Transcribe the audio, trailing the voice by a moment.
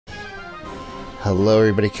Hello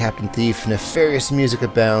everybody, Captain Thief. Nefarious music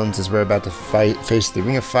abounds as we're about to face the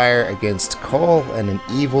Ring of Fire against Cole and an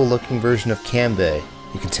evil-looking version of Kanbei.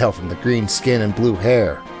 You can tell from the green skin and blue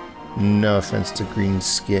hair. No offense to green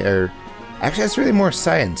skin, or... Actually, that's really more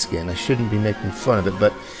cyan skin. I shouldn't be making fun of it,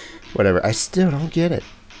 but whatever. I still don't get it.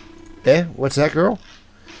 Eh? What's that, girl?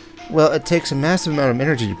 Well, it takes a massive amount of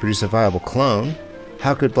energy to produce a viable clone.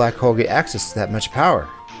 How could Black Hole get access to that much power?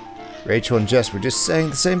 Rachel and Jess were just saying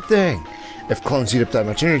the same thing. If clones eat up that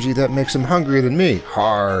much energy, that makes them hungrier than me.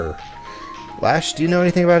 Har. Lash, do you know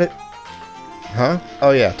anything about it? Huh?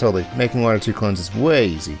 Oh yeah, totally. Making 1 or 2 clones is way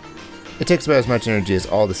easy. It takes about as much energy as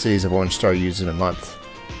all the cities of Orange Star use in a month.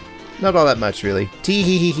 Not all that much, really.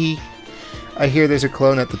 Tee-hee-hee-hee. I hear there's a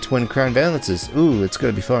clone at the Twin Crown Valances. Ooh, it's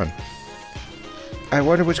gonna be fun. I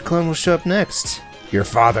wonder which clone will show up next. Your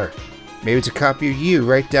father. Maybe it's a copy of you,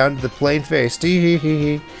 right down to the plain face.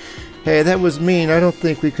 Tee-hee-hee-hee. Hey, that was mean. I don't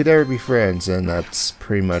think we could ever be friends. And that's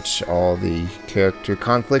pretty much all the character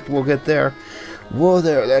conflict we'll get there. Whoa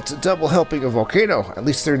there, that's a double helping of Volcano. At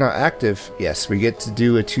least they're not active. Yes, we get to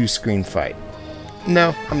do a 2-screen fight.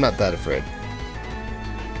 No, I'm not that afraid.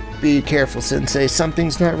 Be careful, Sensei.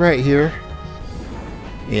 Something's not right here.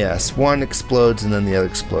 Yes, one explodes and then the other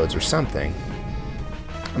explodes or something.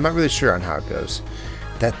 I'm not really sure on how it goes.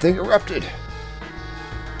 That thing erupted.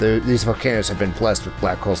 These volcanoes have been blessed with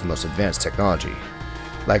Black Hole's most advanced technology.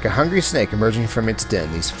 Like a hungry snake emerging from its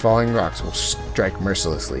den, these falling rocks will strike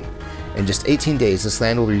mercilessly. In just 18 days, this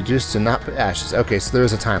land will be reduced to naught but ashes. Okay, so there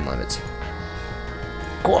is a time limit.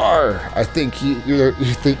 Gwar! I think you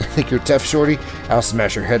think you're tough, shorty? I'll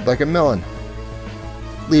smash your head like a melon.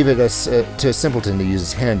 Leave it to a simpleton to use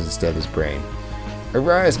his hands instead of his brain.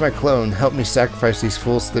 Arise, my clone. Help me sacrifice these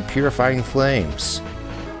fools to the purifying flames.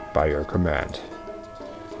 By your command.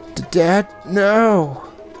 Dad? No!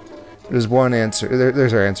 There's one answer.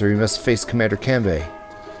 There's our answer. We must face Commander Kanbei.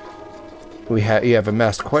 You have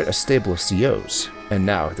amassed quite a stable of COs, and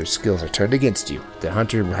now their skills are turned against you. The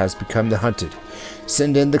hunter has become the hunted.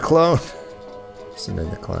 Send in the clone. Send in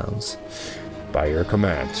the clowns. By your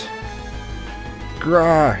command.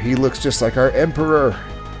 Grah! He looks just like our Emperor.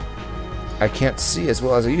 I can't see as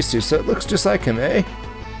well as I used to, so it looks just like him, eh?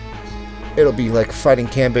 It'll be like fighting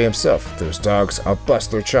Kanbei himself. Those dogs, I'll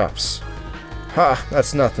bust their chops. Ha,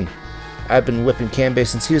 that's nothing. I've been whipping Kanbei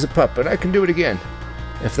since he was a pup, but I can do it again.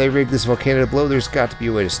 If they rig this volcano to blow, there's got to be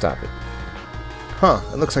a way to stop it. Huh,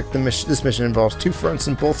 it looks like this mission involves 2 fronts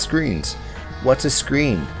and both screens. What's a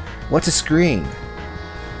screen? What's a screen?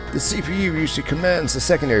 The CPU usually commands the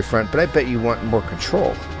secondary front, but I bet you want more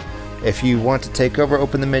control. If you want to take over,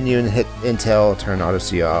 open the menu and hit Intel, turn Auto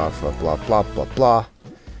C off, blah blah blah blah.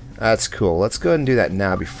 That's cool. Let's go ahead and do that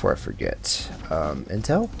now before I forget.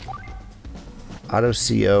 Intel? Auto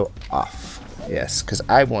CO off. Yes, because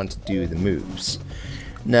I want to do the moves.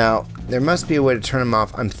 Now, there must be a way to turn them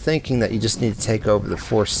off. I'm thinking that you just need to take over the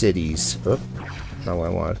 4 cities. Oop, not what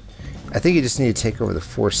I want. I think you just need to take over the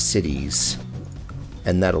 4 cities.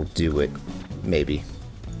 And that'll do it. Maybe.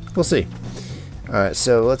 We'll see. Alright,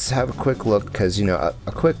 so let's have a quick look, because, you know,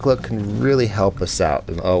 a quick look can really help us out.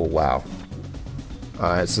 Oh, wow.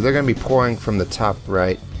 Alright, so they're going to be pouring from the top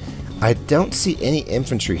right. I don't see any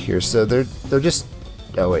infantry here, so they're just...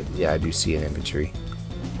 Oh, wait, yeah, I do see an infantry.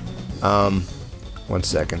 1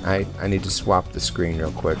 second. I need to swap the screen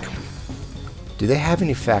real quick. Do they have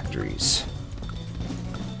any factories?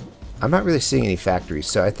 I'm not really seeing any factories,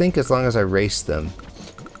 so I think as long as I race them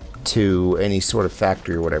to any sort of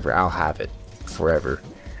factory or whatever, I'll have it forever.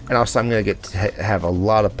 And also, I'm going to get to have a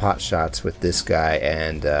lot of pot shots with this guy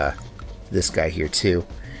and this guy here too.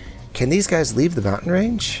 Can these guys leave the mountain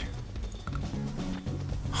range?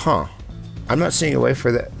 Huh. I'm not seeing a way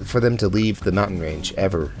for them to leave the mountain range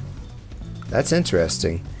ever. That's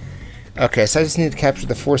interesting. Okay, so I just need to capture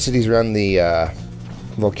the 4 cities around the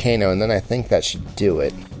volcano, and then I think that should do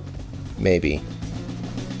it. Maybe.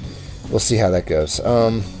 We'll see how that goes.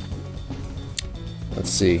 Let's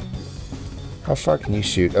see. How far can you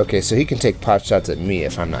shoot? Okay, so he can take pot shots at me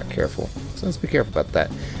if I'm not careful. So let's be careful about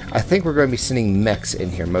that. I think we're going to be sending mechs in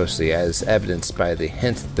here mostly, as evidenced by the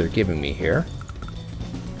hint that they're giving me here.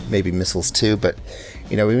 Maybe missiles too, but,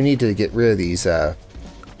 you know, we need to get rid of these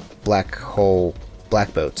black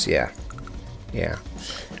boats, yeah. Yeah.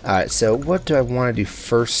 Alright, so what do I want to do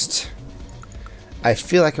first? I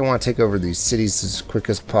feel like I want to take over these cities as quick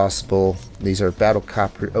as possible. These are battle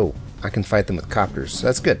copters. Oh, I can fight them with copters. So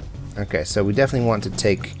that's good. Okay, so we definitely want to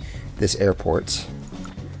take this airport.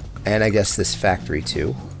 And I guess this factory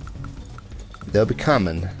too. They'll be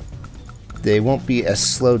coming. They won't be as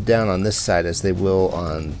slowed down on this side as they will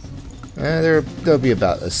on... they'll be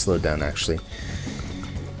about as slowed down, actually.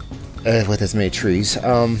 with as many trees.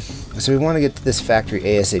 So we want to get to this factory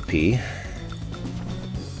ASAP.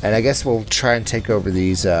 And I guess we'll try and take over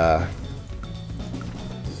these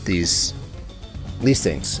things.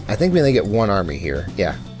 I think we only get one army here.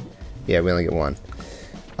 Yeah, we only get one.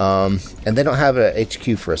 And they don't have a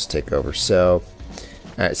HQ for us to take over. So,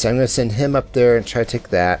 alright, so I'm going to send him up there and try to take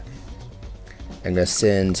that. I'm going to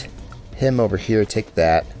send him over here to take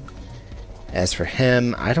that. As for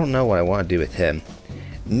him, I don't know what I want to do with him.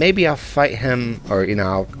 Maybe I'll fight him, or you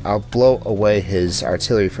know, I'll blow away his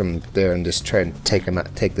artillery from there and just try and take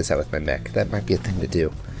this out with my mech. That might be a thing to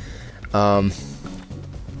do.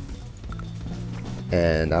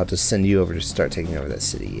 And I'll just send you over to start taking over that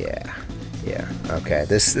city. Yeah. Okay,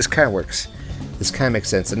 this kind of works. This kind of makes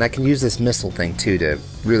sense, and I can use this missile thing too to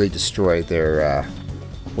really destroy their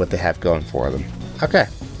what they have going for them. Okay,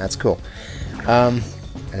 that's cool. I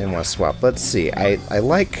didn't want to swap. Let's see. I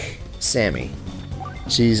like Sammy.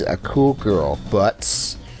 She's a cool girl,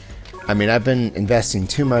 but I mean, I've been investing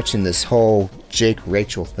too much in this whole Jake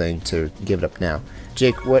Rachel thing to give it up now.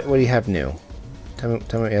 Jake, what do you have new? Tell me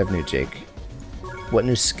what you have new, Jake. What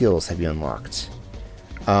new skills have you unlocked?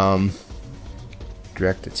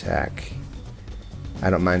 Direct attack. I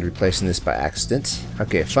don't mind replacing this by accident.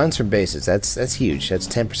 Okay, funds from bases. That's huge. That's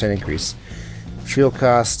 10% increase. Fuel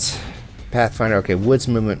cost. Pathfinder. Okay, woods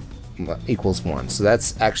movement equals 1. So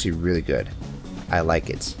that's actually really good. I like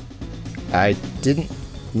it. I didn't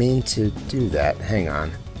mean to do that. Hang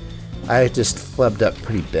on. I just flubbed up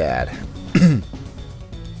pretty bad.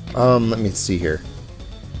 Let me see here.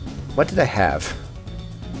 What did I have?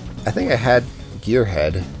 I think I had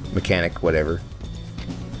gearhead, mechanic, whatever.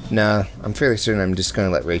 Nah, I'm fairly certain I'm just going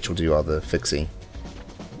to let Rachel do all the fixing.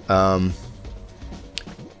 Let's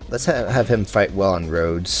have him fight well on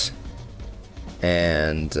roads.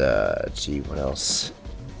 And, gee, what else?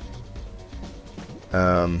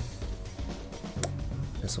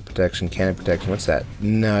 Missile protection, cannon protection, what's that?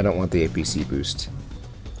 No, I don't want the APC boost.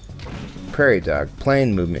 Prairie dog,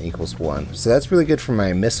 plane movement equals 1. So that's really good for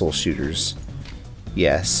my missile shooters.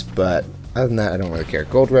 Yes, but other than that, I don't really care.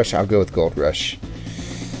 Gold Rush, I'll go with Gold Rush.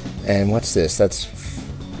 And what's this? That's,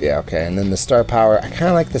 yeah, okay. And then the star power, I kind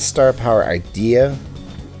of like the star power idea.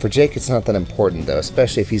 For Jake, it's not that important, though,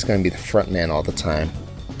 especially if he's going to be the front man all the time.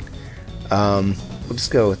 We'll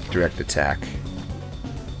just go with direct attack.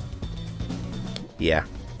 Yeah.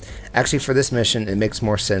 Actually, for this mission, it makes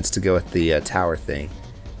more sense to go with the tower thing,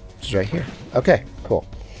 which is right here. Okay, cool.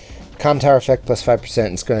 Comm tower effect plus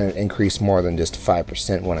 5%. It's going to increase more than just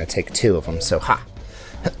 5% when I take 2 of them, so ha!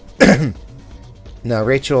 Now,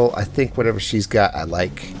 Rachel, I think whatever she's got, I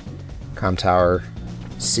like. Comm tower,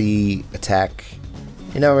 C attack.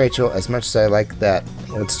 You know, Rachel, as much as I like that,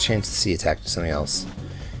 let's change the C attack to something else.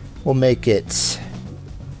 We'll make it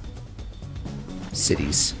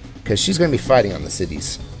cities, because she's going to be fighting on the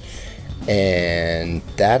cities. And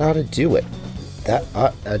that ought to do it. That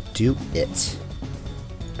ought to do it.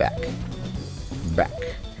 Back.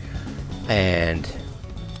 And,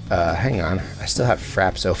 hang on. I still have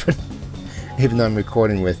Fraps open. Even though I'm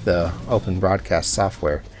recording with Open Broadcast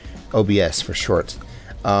Software. OBS for short.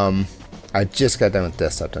 I just got done with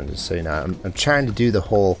Desktop Dungeons, so you know, I'm trying to do the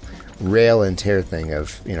whole rail and tear thing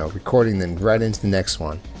of, you know, recording then right into the next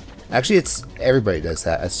one. Actually, everybody does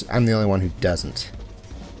that. I'm the only one who doesn't.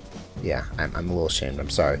 Yeah, I'm a little ashamed. I'm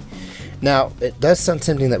sorry. Now, it does sound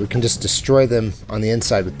tempting that we can just destroy them on the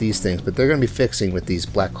inside with these things, but they're going to be fixing with these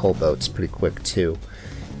black hole boats pretty quick, too.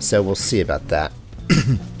 So we'll see about that.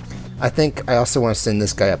 I think I also want to send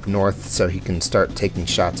this guy up north so he can start taking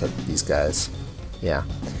shots at these guys. Yeah.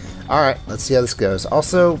 Alright, let's see how this goes.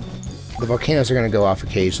 Also, the volcanoes are going to go off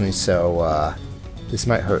occasionally, so this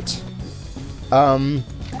might hurt.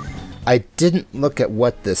 I didn't look at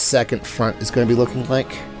what the second front is going to be looking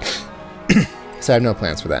like, so I have no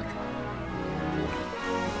plans for that.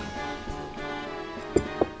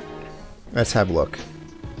 Let's have a look.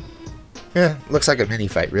 Yeah, looks like a mini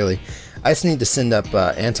fight, really. I just need to send up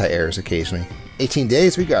anti-airs occasionally. 18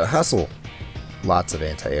 days, we gotta hustle. Lots of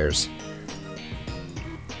anti-airs.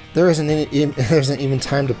 There isn't even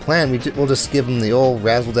time to plan. We'll just give them the old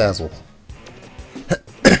razzle-dazzle.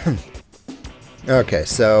 Okay,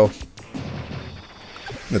 so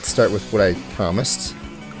let's start with what I promised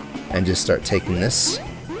and just start taking this.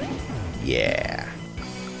 Yeah.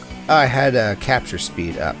 I had capture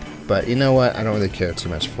speed up, but you know what? I don't really care too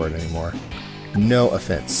much for it anymore. No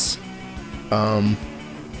offense.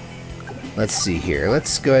 Let's see here.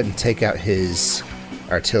 Let's go ahead and take out his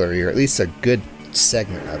artillery, or at least a good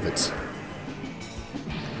segment of it.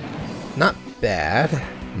 Not bad.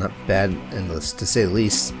 Not bad, to say the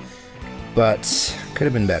least. But could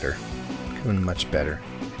have been better. Could have been much better.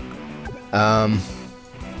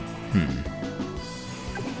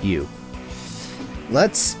 You.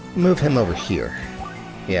 Let's move him over here.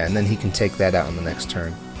 Yeah, and then he can take that out on the next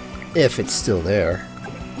turn. If it's still there.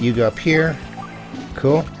 You go up here.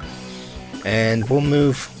 Cool. And we'll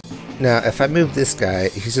move... Now, if I move this guy,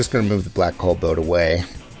 he's just going to move the black hole boat away.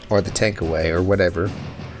 Or the tank away, or whatever.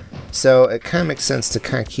 So, it kind of makes sense to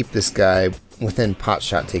kind of keep this guy within pot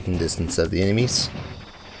shot taking distance of the enemies.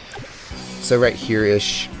 So right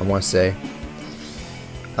here-ish, I want to say.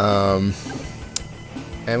 And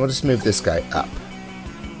we'll just move this guy up.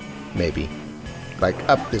 Maybe. Like,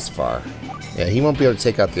 up this far. Yeah, he won't be able to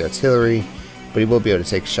take out the artillery, but he will be able to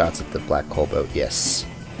take shots at the black hole boat, yes.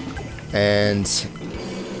 And...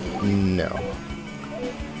 no.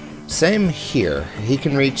 Same here. He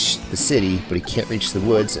can reach the city, but he can't reach the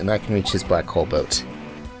woods, and I can reach his black hole boat.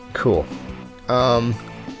 Cool.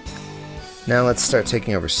 Now let's start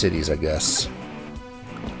taking over cities, I guess.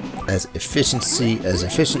 As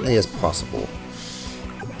efficiently as possible.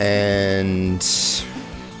 And...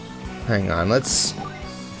 hang on, let's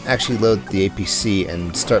actually load the APC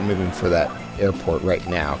and start moving for that airport right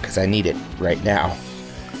now, because I need it right now.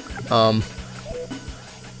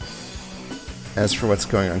 As for what's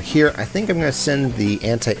going on here, I think I'm going to send the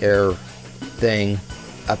anti-air thing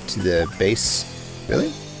up to the base.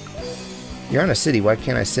 Really? You're on a city, why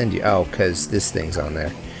can't I send you? Oh, because this thing's on there.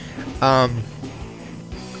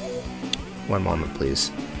 One moment,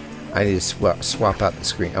 please. I need to swap out the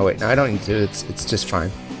screen. Oh wait, no, I don't need to. It's just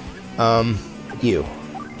fine. You.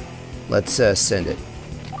 Let's send it.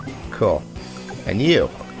 Cool. And you.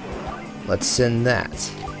 Let's send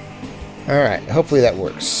that. Alright, hopefully that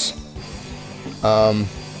works.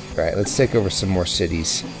 Alright, let's take over some more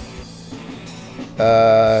cities.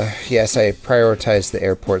 Yes, I prioritized the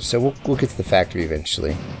airport, so we'll get to the factory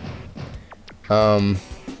eventually. I'll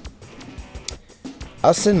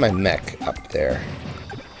send my mech up there.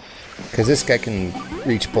 Because this guy can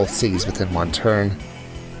reach both cities within one turn.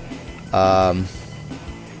 What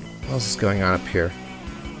else is going on up here?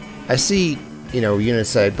 I see, you know,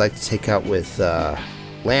 units I'd like to take out with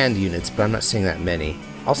land units, but I'm not seeing that many.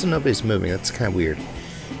 Also, nobody's moving. That's kind of weird.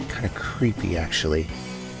 Kind of creepy, actually.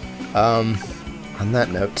 On that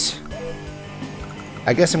note,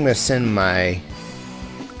 I guess I'm going to send my...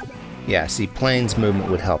 yeah, see, planes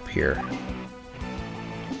movement would help here.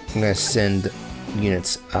 I'm going to send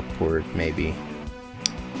units upward, maybe.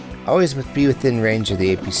 Always be within range of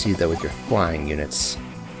the APC, though, with your flying units.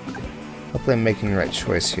 Hopefully I'm making the right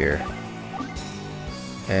choice here.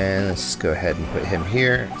 And let's just go ahead and put him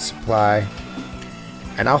here. Supply.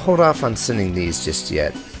 And I'll hold off on sending these just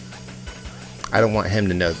yet. I don't want him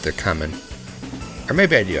to know that they're coming. Or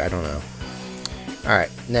maybe I do, I don't know.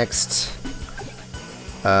 Alright, next.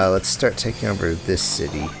 Let's start taking over this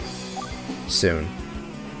city soon.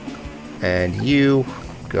 And you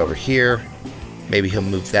go over here. Maybe he'll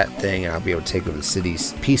move that thing and I'll be able to take over the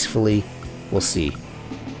cities peacefully. We'll see.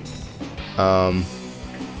 Other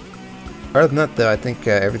than that, though, I think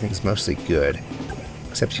everything's mostly good.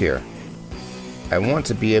 Except here. I want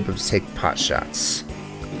to be able to take pot shots.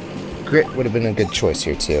 Grit would have been a good choice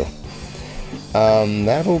here, too.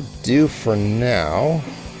 That'll do for now.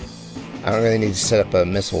 I don't really need to set up a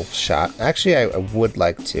missile shot. Actually, I would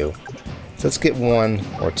like to. So let's get 1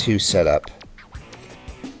 or 2 set up.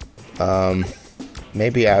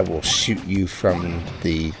 Maybe I will shoot you from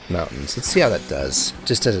the mountains. Let's see how that does,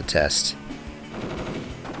 just as a test.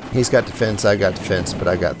 He's got defense, I got defense, but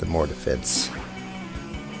I got the more defense.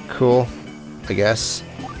 Cool, I guess.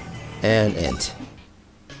 And int.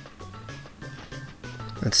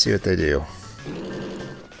 Let's see what they do.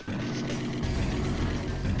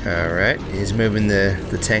 Alright, he's moving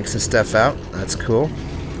the tanks and stuff out. That's cool.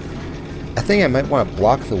 I think I might want to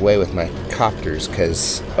block the way with my copters,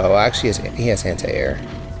 because... oh, actually, he has anti-air.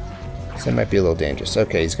 So that might be a little dangerous.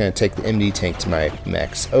 Okay, he's going to take the MD tank to my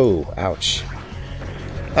mechs. Oh, ouch.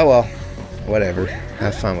 Oh well, whatever.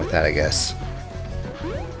 Have fun with that, I guess.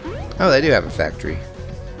 Oh, they do have a factory.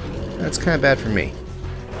 That's kind of bad for me.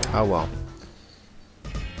 Oh well.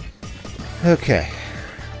 Okay.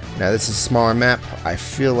 Now this is a smaller map. I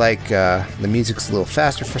feel like the music's a little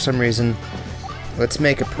faster for some reason. Let's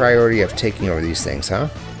make a priority of taking over these things, huh?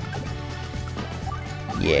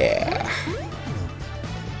 Yeah.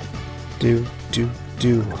 Do.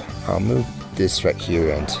 I'll move this right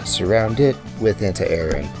here and surround it with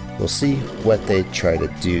anti-air, and we'll see what they try to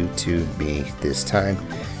do to me this time.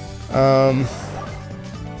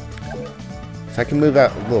 If I can move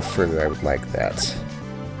out a little further, I would like that.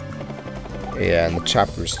 Yeah, and the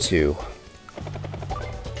choppers too.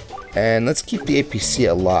 And let's keep the APC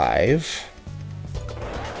alive,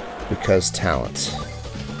 because talent.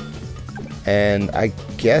 And I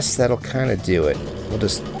guess that'll kind of do it. We'll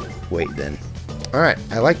just wait then. Alright,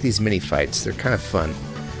 I like these mini fights. They're kind of fun.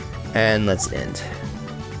 And let's end.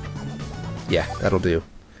 Yeah, that'll do.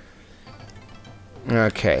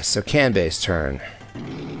 Okay, so Kanbei's turn.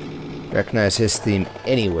 Recognize his theme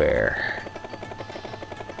anywhere.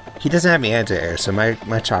 He doesn't have any anti-air, so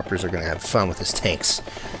my choppers are going to have fun with his tanks.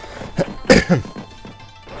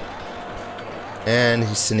 And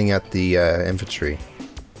he's sending out the infantry.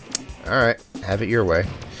 Alright, have it your way.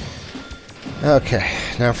 Okay,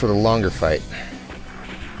 now for the longer fight.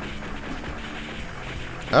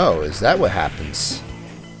 Oh, is that what happens?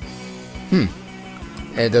 And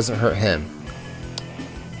it doesn't hurt him.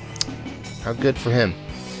 How good for him.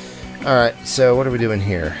 Alright, so what are we doing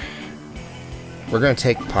here? We're going to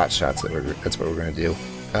take pot shots. That's what we're going to do.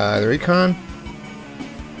 The recon?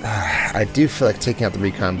 I do feel like taking out the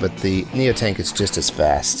recon, but the Neo tank is just as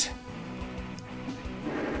fast.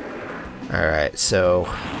 Alright, so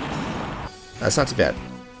that's not too bad.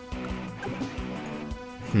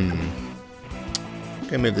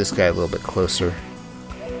 Gonna move this guy a little bit closer.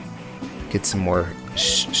 Get some more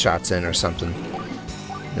shots in or something.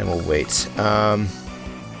 Then we'll wait.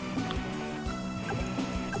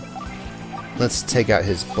 Let's take out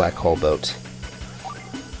his black hole boat.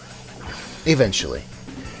 Eventually.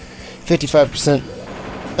 55%.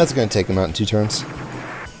 That's going to take him out in 2 turns.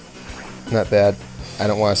 Not bad. I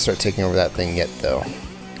don't want to start taking over that thing yet, though.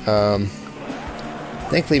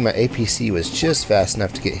 Thankfully, my APC was just fast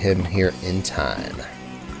enough to get him here in time.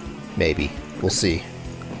 Maybe. We'll see.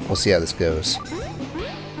 We'll see how this goes.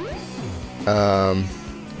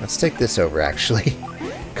 Let's take this over, actually.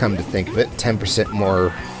 Come to think of it, 10%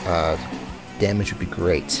 more damage would be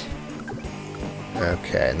great.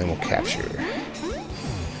 Okay, and then we'll capture.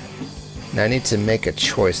 Now I need to make a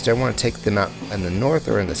choice. Do I want to take them out in the north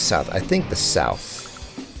or in the south? I think the south.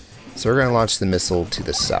 So we're going to launch the missile to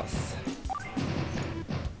the south.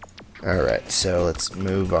 Alright, so let's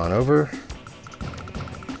move on over.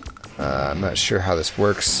 I'm not sure how this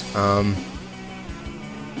works.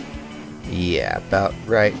 Yeah, about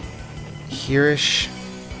right here-ish.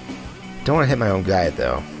 Don't want to hit my own guy,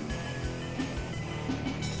 though.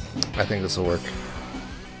 I think this will work.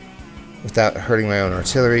 Without hurting my own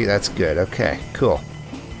artillery, that's good. Okay, cool.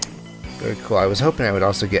 Very cool. I was hoping I would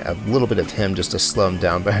also get a little bit of him just to slow him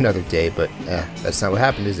down by another day, but that's not what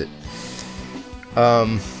happened, is it?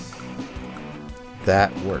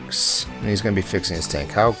 That works. And he's going to be fixing his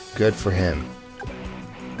tank. How good for him.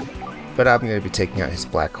 But I'm going to be taking out his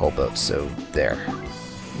black hole boat, so there.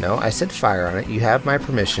 No, I said fire on it. You have my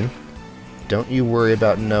permission. Don't you worry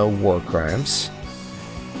about no war crimes.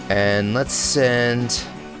 And let's send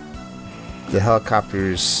the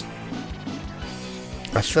helicopters.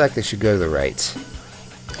 I feel like they should go to the right.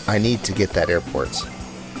 I need to get that airport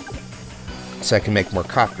so I can make more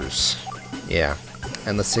copters. Yeah.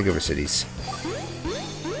 And let's take over cities.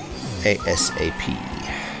 ASAP.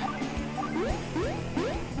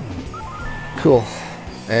 Cool.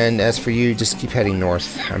 And as for you, just keep heading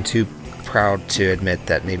north. I'm too proud to admit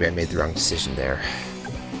that maybe I made the wrong decision there.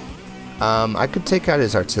 I could take out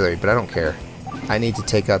his artillery, but I don't care. I need to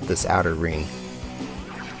take out this outer ring.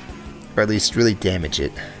 Or at least really damage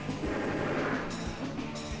it.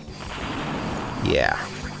 Yeah.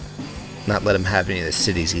 Not let him have any of the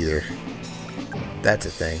cities either. That's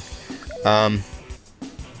a thing.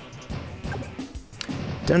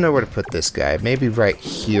 Don't know where to put this guy. Maybe right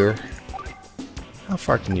here. How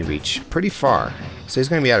far can you reach? Pretty far. So he's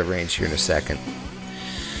going to be out of range here in a second.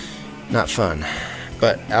 Not fun.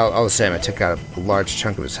 But I'll say I took out a large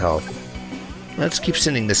chunk of his health. Let's keep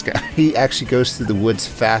sending this guy. He actually goes through the woods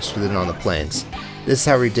faster than on the plains. This is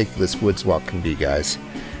how ridiculous woods walk can be, guys.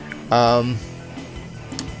 I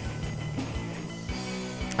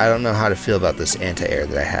don't know how to feel about this anti-air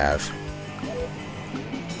that I have.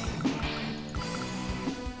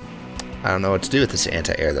 I don't know what to do with this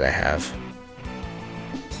anti-air that I have.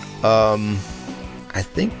 I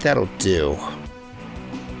think that'll do.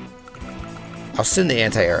 I'll send the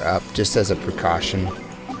anti-air up just as a precaution.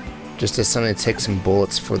 Just as something to take some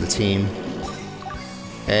bullets for the team.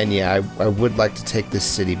 And yeah, I would like to take this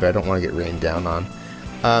city, but I don't want to get rained down on.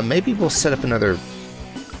 Maybe we'll set up another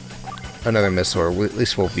missile, or at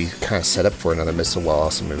least we'll be kind of set up for another missile while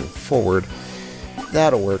also moving forward.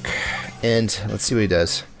 That'll work. And let's see what he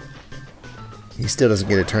does. He still doesn't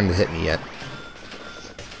get a turn to hit me yet.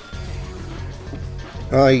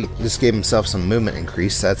 Oh, he just gave himself some movement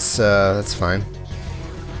increase. That's fine.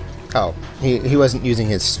 Oh, he wasn't using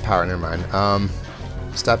his power. Never mind.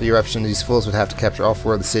 Stop the eruption. These fools would have to capture all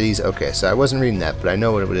 4 of the cities. Okay, so I wasn't reading that, but I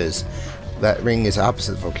know what it is. That ring is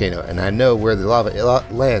opposite the volcano, and I know where the lava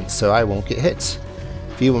lands, so I won't get hit.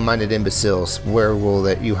 Feeble-minded imbeciles, where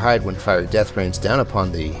will you hide when fiery death rains down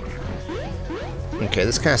upon thee? Okay,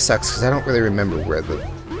 this kind of sucks, because I don't really remember where the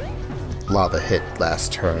lava hit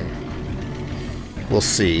last turn. We'll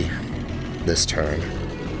see this turn.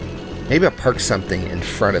 Maybe I'll park something in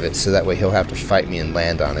front of it, so that way he'll have to fight me and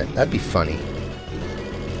land on it. That'd be funny.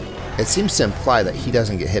 It seems to imply that he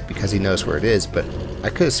doesn't get hit because he knows where it is, but I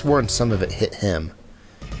could have sworn some of it hit him.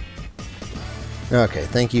 Okay,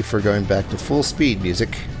 thank you for going back to full speed,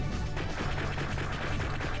 music.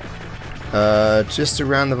 Just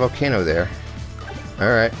around the volcano there.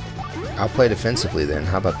 Alright. I'll play defensively then.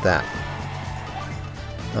 How about that?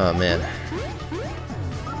 Oh, man.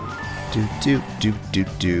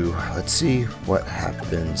 Let's see what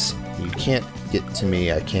happens. You can't get to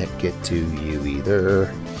me. I can't get to you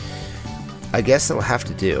either. I guess I'll have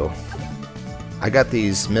to do. I got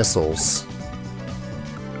these missiles.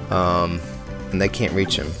 And they can't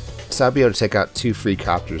reach him. So I'll be able to take out 2 free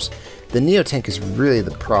copters. The Neo tank is really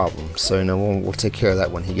the problem. So, you know, we'll take care of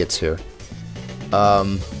that when he gets here.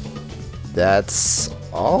 That's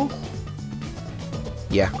all?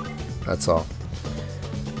 Yeah, that's all.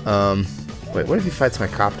 Wait, what if he fights my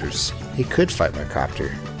copters? He could fight my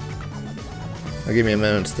copter. I'll give me a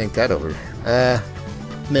minute to think that over.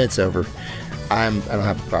 Minute's over. I don't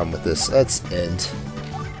have a problem with this. Let's end.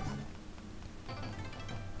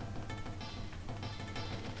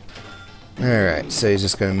 Alright, so he's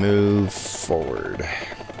just gonna move forward.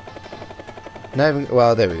 Not even,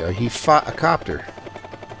 well, there we go. He fought a copter.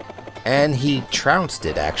 And he trounced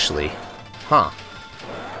it, actually. Huh.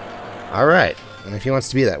 Alright. And if he wants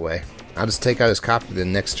to be that way, I'll just take out his copter the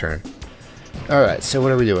next turn. Alright, so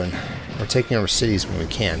what are we doing? We're taking over cities when we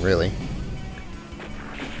can, really.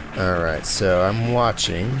 Alright, so I'm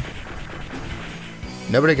watching.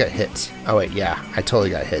 Nobody got hit. Oh wait, yeah, I totally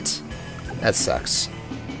got hit. That sucks.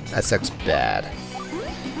 That sucks bad.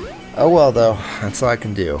 Oh well, though, that's all I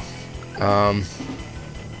can do.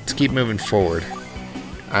 Let's keep moving forward.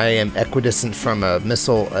 I am equidistant from a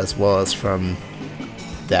missile as well as from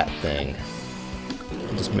that thing.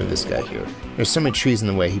 I'll just move this guy here. There's so many trees in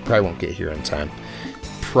the way, he probably won't get here in time.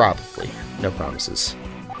 Probably. No promises.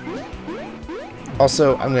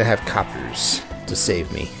 Also, I'm going to have copters to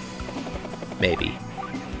save me. Maybe.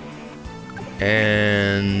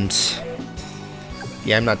 And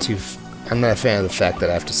yeah, I'm not a fan of the fact that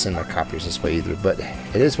I have to send my copters this way either, but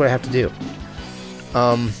it is what I have to do.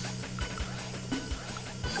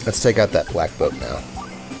 Let's take out that black boat now.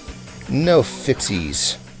 No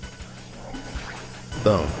fixies.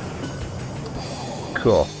 Boom.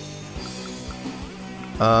 Cool.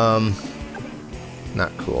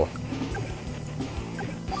 Not cool.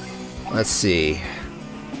 Let's see.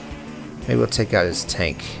 Maybe we'll take out his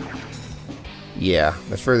tank. Yeah,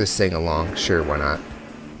 the furthest thing along. Sure, why not?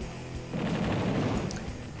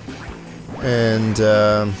 And,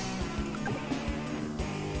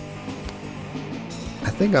 I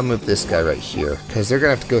think I'll move this guy right here, because they're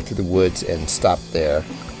going to have to go through the woods and stop there.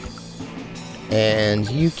 And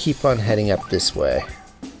you keep on heading up this way.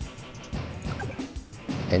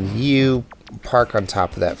 And you park on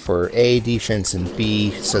top of that for A, defense, and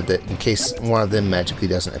B, so that in case one of them magically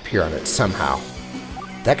doesn't appear on it somehow.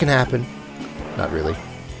 That can happen. Not really.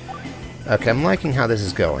 Okay, I'm liking how this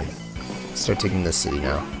is going. Let's start taking this city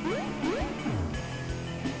now.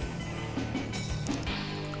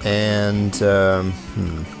 And,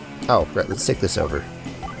 oh, right, let's take this over.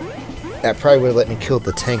 That probably would have let me kill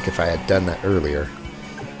the tank if I had done that earlier.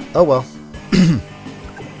 Oh well.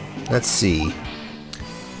 Let's see.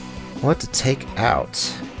 What to take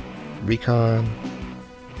out? Recon.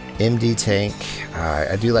 MD tank.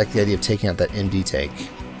 I do like the idea of taking out that MD tank.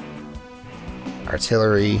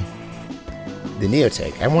 Artillery. The Neo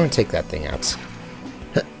tank. I want to take that thing out.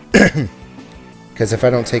 Because if I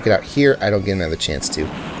don't take it out here, I don't get another chance to.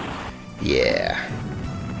 Yeah.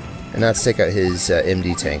 And let's take out his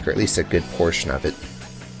MD tank, or at least a good portion of it.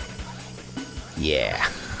 Yeah.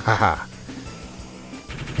 Haha.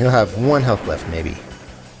 He'll have 1 health left, maybe.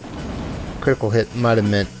 Critical hit might have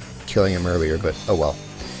meant killing him earlier, but oh well.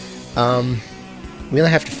 We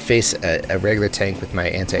only have to face a regular tank with my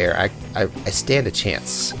anti-air. I stand a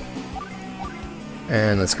chance.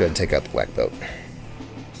 And let's go ahead and take out the black boat.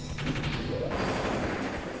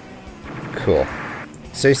 Cool.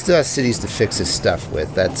 So he still has cities to fix his stuff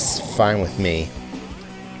with. That's fine with me.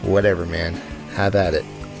 Whatever, man. Have at it.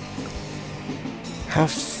 How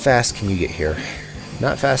fast can you get here?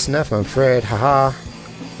 Not fast enough, I'm afraid. Haha.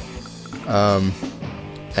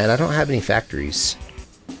 And I don't have any factories.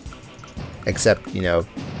 Except, you know,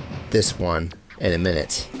 this one in a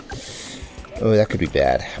minute. Oh, that could be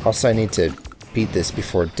bad. Also, I need to beat this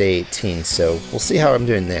before day 18, so we'll see how I'm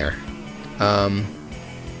doing there.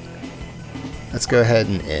 Let's go ahead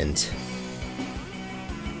and end.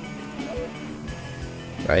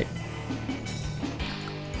 Right?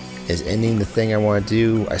 Is ending the thing I want to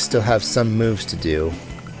do? I still have some moves to do.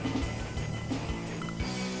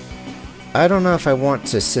 I don't know if I want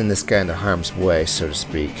to send this guy into harm's way, so to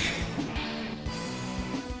speak.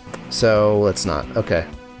 So, let's not. Okay.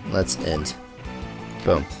 Let's end.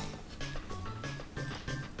 Boom.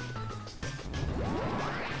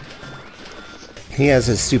 He has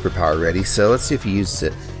his superpower ready, so let's see if he uses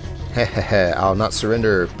it. Hehehe, I'll not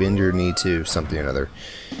surrender or bend your knee to something or another.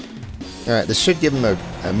 Alright, this should give him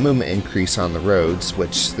a movement increase on the roads,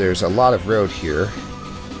 which there's a lot of road here.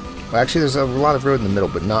 Well, actually, there's a lot of road in the middle,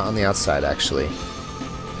 but not on the outside, actually.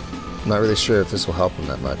 I'm not really sure if this will help him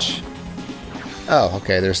that much. Oh,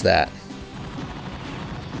 okay, there's that.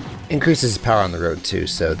 Increases his power on the road, too,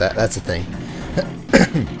 so that's a thing.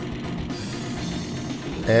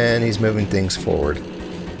 And he's moving things forward.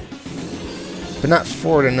 But not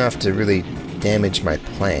forward enough to really damage my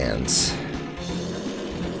plans.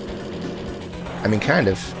 I mean, kind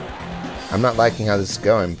of. I'm not liking how this is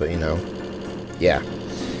going, but you know. Yeah.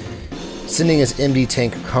 Sending his MD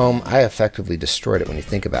tank home, I effectively destroyed it when you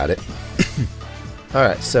think about it.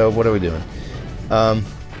 Alright, so what are we doing?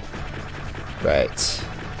 Right.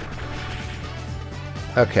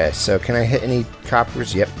 Okay, so can I hit any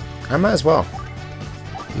coppers? Yep. I might as well.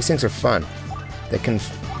 These things are fun. They can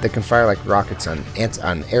fire like rockets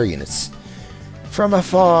on air units from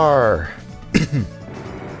afar.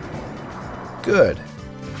 Good.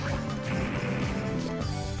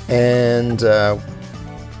 And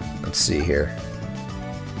let's see here.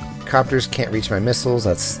 Copters can't reach my missiles.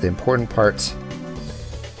 That's the important part.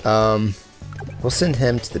 We'll send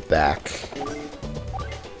him to the back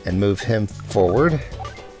and move him forward,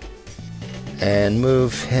 and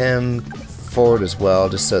move him forward as well,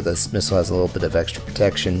 just so this missile has a little bit of extra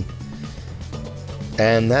protection.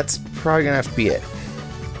 And that's probably gonna have to be it.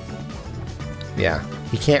 Yeah,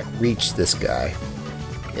 he can't reach this guy.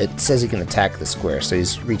 It says he can attack the square, so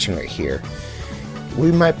he's reaching right here.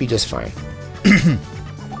 We might be just fine.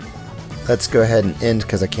 Let's go ahead and end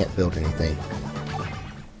because I can't build anything.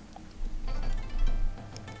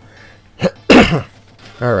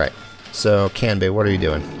 Alright, so Kanbei, what are you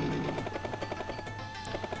doing?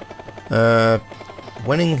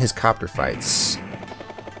 Winning his copter fights.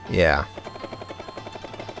 Yeah.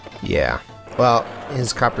 Yeah. Well,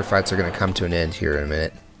 his copter fights are going to come to an end here in a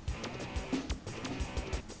minute.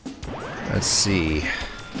 Let's see.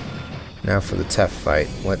 Now for the tough fight.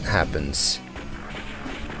 What happens?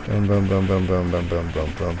 Boom, boom, boom, boom, boom, boom, boom,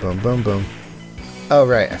 boom, boom, boom, boom, boom. Oh,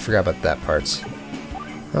 right. I forgot about that part.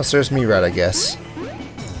 Well, serves me right, I guess.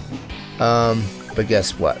 But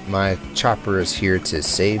guess what? My chopper is here to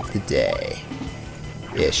save the day.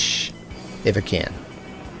 Ish. If it can.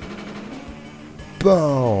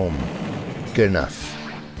 Boom! Good enough.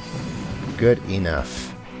 Good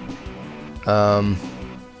enough.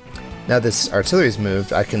 Now this artillery's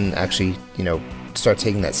moved, I can actually, you know, start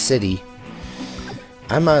taking that city.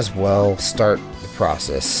 I might as well start the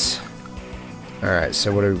process. Alright,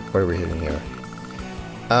 so what are we hitting here?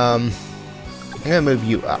 I'm gonna move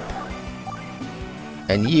you up.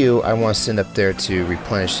 And you, I want to send up there to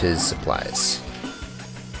replenish his supplies.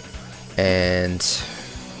 And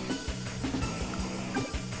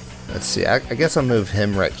let's see, I guess I'll move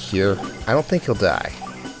him right here. I don't think he'll die.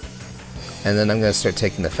 And then I'm going to start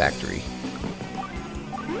taking the factory.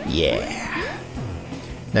 Yeah.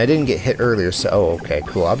 Now I didn't get hit earlier, so oh, okay,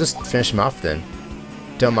 cool. I'll just finish him off then.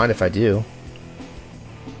 Don't mind if I do.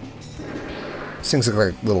 These things look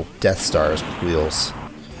like little Death Stars with wheels.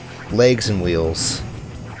 Legs and wheels.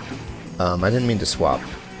 I didn't mean to swap.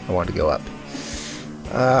 I wanted to go up.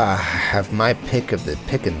 Have my pick of the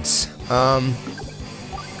pickings. I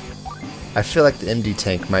feel like the MD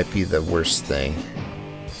tank might be the worst thing.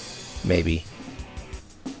 Maybe.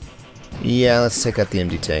 Yeah, let's take out the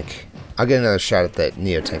MD tank. I'll get another shot at that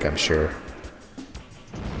Neo tank, I'm sure.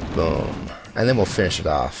 Boom. And then we'll finish it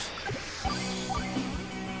off.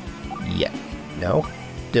 Yeah. No?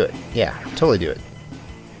 Do it. Yeah, totally do it.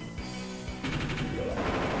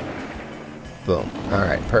 Boom.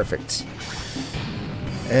 Alright, perfect.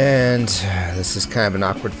 And this is kind of an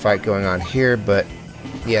awkward fight going on here, but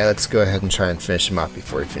yeah, let's go ahead and try and finish him off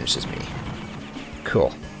before he finishes me.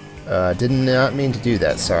 Cool. Did not mean to do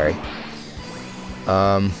that, sorry.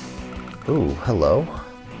 Ooh, hello.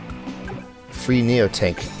 Free Neo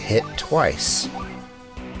tank hit twice.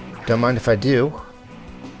 Don't mind if I do.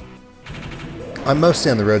 I'm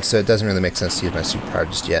mostly on the road, so it doesn't really make sense to use my superpower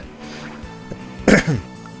just yet.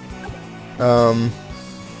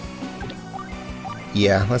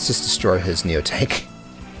 Yeah, let's just destroy his Neotank.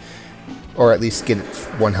 Or at least get it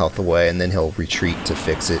 1 health away, and then he'll retreat to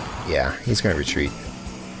fix it. Yeah, he's gonna retreat.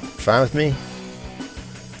 Fine with me.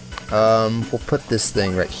 We'll put this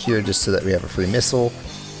thing right here just so that we have a free missile.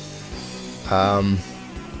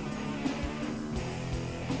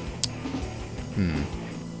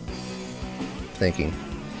 Thinking.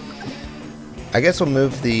 I guess we'll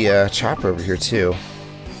move the chopper over here too,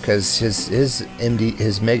 because his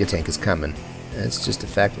mega tank is coming. It's just a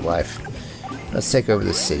fact of life. Let's take over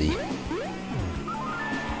the city.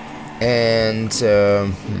 And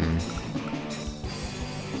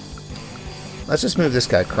let's just move this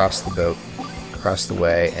guy across the boat, across the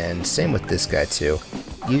way, and same with this guy too.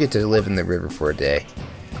 You get to live in the river for a day.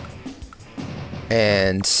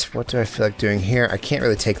 And what do I feel like doing here? I can't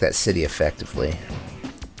really take that city effectively.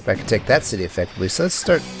 If I can take that city effectively, so let's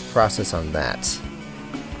start the process on that.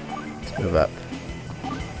 Let's move up.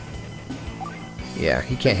 Yeah,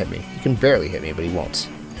 he can't hit me. He can barely hit me, but he won't.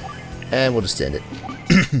 And we'll just end it.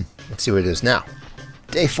 Let's see what it is now.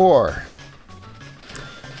 Day 4.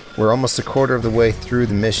 We're almost a quarter of the way through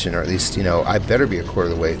the mission, or at least, you know, I better be a quarter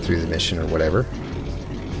of the way through the mission or whatever.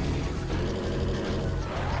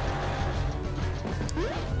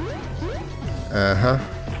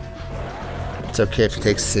 It's okay if he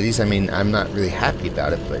takes cities. I mean, I'm not really happy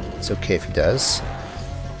about it, but it's okay if he does.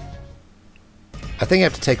 I think I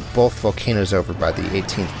have to take both volcanoes over by the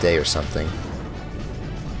 18th day or something.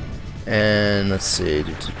 And let's see.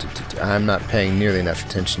 I'm not paying nearly enough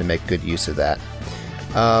attention to make good use of that.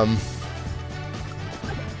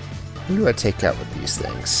 Who do I take out with these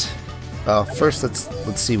things? First let's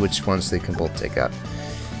see which ones they can both take out.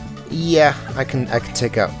 Yeah, I can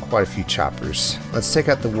take out quite a few choppers. Let's take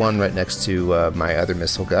out the one right next to my other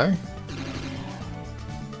missile guy.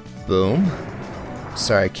 Boom.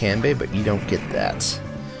 Sorry, Kanbei, but you don't get that.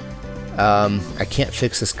 I can't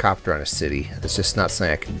fix this copter on a city. It's just not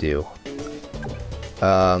something I can do.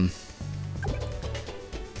 I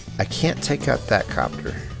can't take out that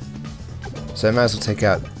copter. So I might as well take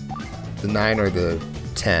out the 9 or the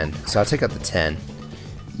 10. So I'll take out the 10.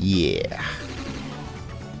 Yeah.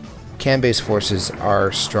 Kanbei's forces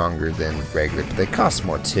are stronger than regular, but they cost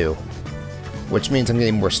more too. Which means I'm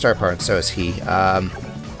getting more star power, and so is he.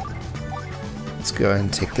 Let's go ahead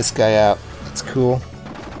and take this guy out. That's cool.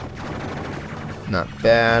 Not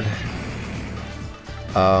bad.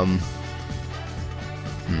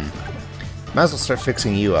 Might as well start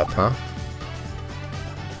fixing you up, huh?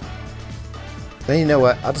 Then you know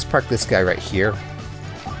what? I'll just park this guy right here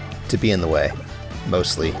to be in the way,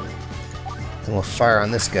 mostly. Then we'll fire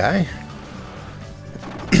on this guy.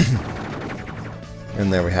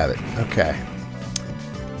 And there we have it. Okay.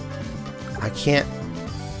 I can't...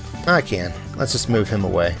 I can. Let's just move him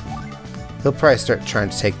away. He'll probably start trying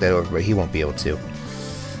to take that over, but he won't be able to.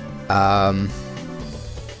 I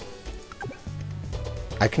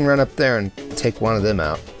can run up there and take one of them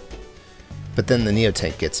out. But then the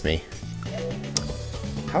Neotank gets me.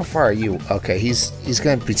 How far are you? Okay, he's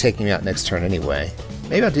going to be taking me out next turn anyway.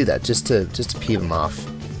 Maybe I'll do that just to peeve him off.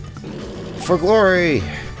 For glory!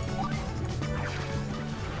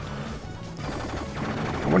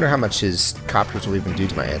 I wonder how much his copters will even do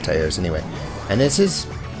to my anti-airs anyway. And is his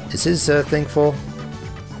thing full?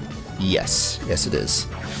 Yes, yes it is.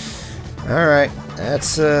 All right,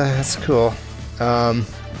 that's cool.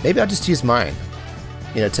 Maybe I'll just use mine.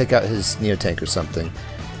 You know, take out his Neotank or something.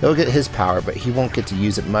 He'll get his power, but he won't get to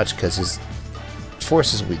use it much because his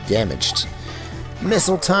forces will be damaged.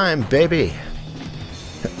 Missile time, baby!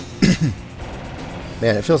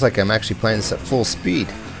 Man, it feels like I'm actually playing this at full speed.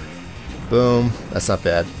 Boom, that's not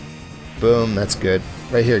bad. Boom, that's good.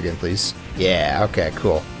 Right here again, please. Yeah, okay,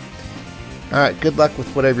 cool. Alright, good luck with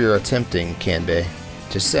whatever you're attempting, Kanbei.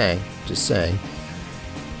 Just saying, just saying.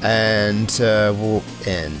 And we'll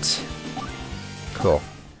end. Cool.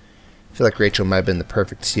 I feel like Rachel might have been the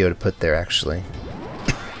perfect CO to put there, actually.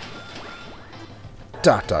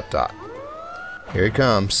 Dot, dot, dot. Here he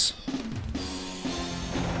comes.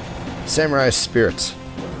 Samurai Spirit.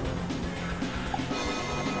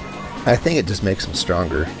 I think it just makes him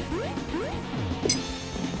stronger.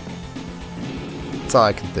 That's all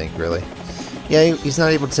I can think, really. Yeah, he's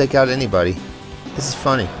not able to take out anybody. This is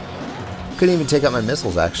funny. Couldn't even take out my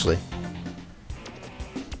missiles, actually.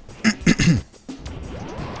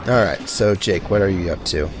 Alright, so Jake, what are you up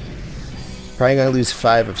to? Probably gonna lose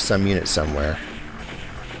 5 of some unit somewhere.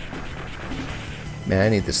 Man, I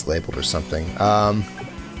need this labeled or something.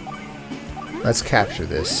 Let's capture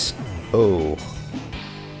this. Oh.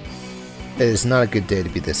 It is not a good day to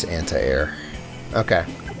be this anti-air. Okay.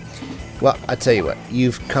 Well, I tell you what,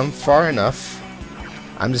 you've come far enough.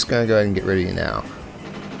 I'm just gonna go ahead and get rid of you now.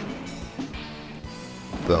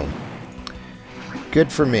 Boom.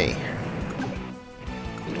 Good for me.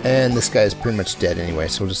 And this guy's pretty much dead anyway,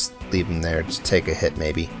 so we'll just leave him there. Just take a hit,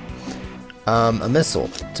 maybe. A missile.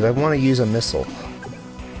 Do I want to use a missile?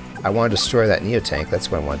 I want to destroy that Neotank.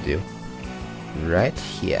 That's what I want to do. Right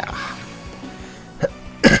here.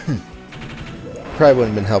 Probably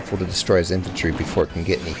wouldn't have been helpful to destroy his infantry before it can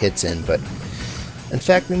get any hits in, but in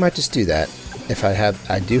fact, we might just do that. If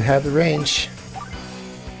I do have the range.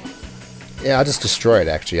 Yeah, I'll just destroy it,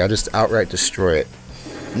 actually. I'll just outright destroy it.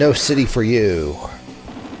 No city for you.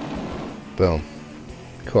 Boom.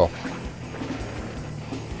 Cool.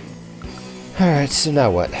 Alright, so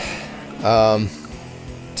now what?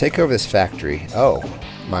 Take over this factory. Oh,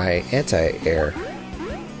 my anti-air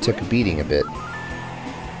took a beating a bit.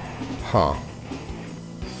 Huh.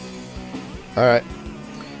 Alright.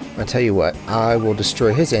 I'll tell you what. I will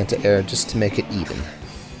destroy his anti-air just to make it even.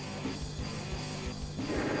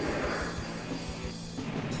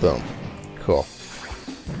 Boom. Cool.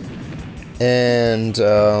 And,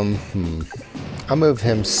 I'll move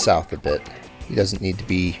him south a bit. He doesn't need to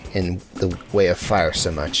be in the way of fire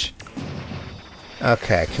so much.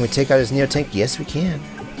 Okay, can we take out his Neotank? Yes, we can.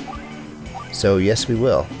 So, yes, we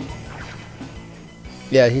will.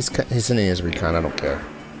 Yeah, he's sending his recon. I don't care.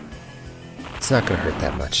 It's not going to hurt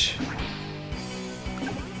that much.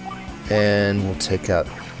 And we'll take out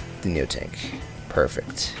the Neotank.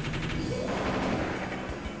 Perfect.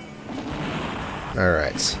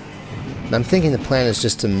 Alright. I'm thinking the plan is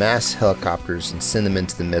just to mass helicopters and send them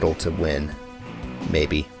into the middle to win.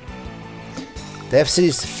 Maybe. They have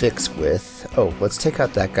cities to fix with. Oh, let's take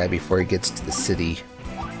out that guy before he gets to the city.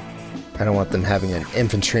 I don't want them having an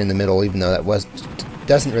infantry in the middle, even though that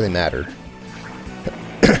doesn't really matter.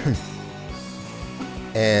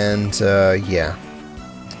 And, yeah.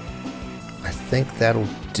 I think that'll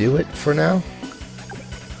do it for now.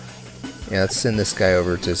 Yeah, let's send this guy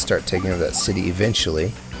over to start taking over that city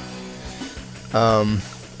eventually.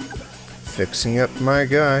 Fixing up my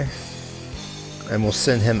guy. And we'll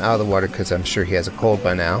send him out of the water because I'm sure he has a cold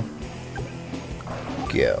by now.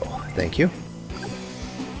 Go. Thank you.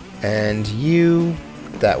 And you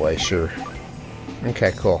that way, sure.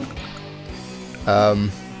 Okay, cool.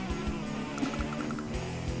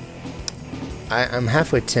 I'm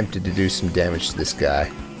halfway tempted to do some damage to this guy.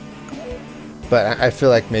 But I feel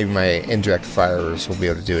like maybe my indirect firers will be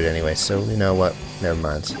able to do it anyway, so you know what? Never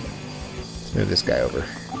mind. Let's move this guy over.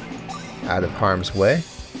 Out of harm's way.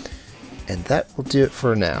 And that will do it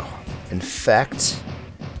for now. In fact,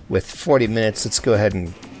 with 40 minutes, let's go ahead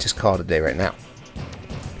and just call it a day right now.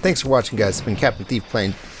 Thanks for watching, guys. It's been Captain Thief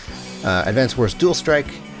playing Advanced Wars Dual Strike,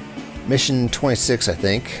 Mission 26, I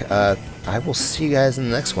think. I will see you guys in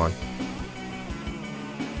the next one.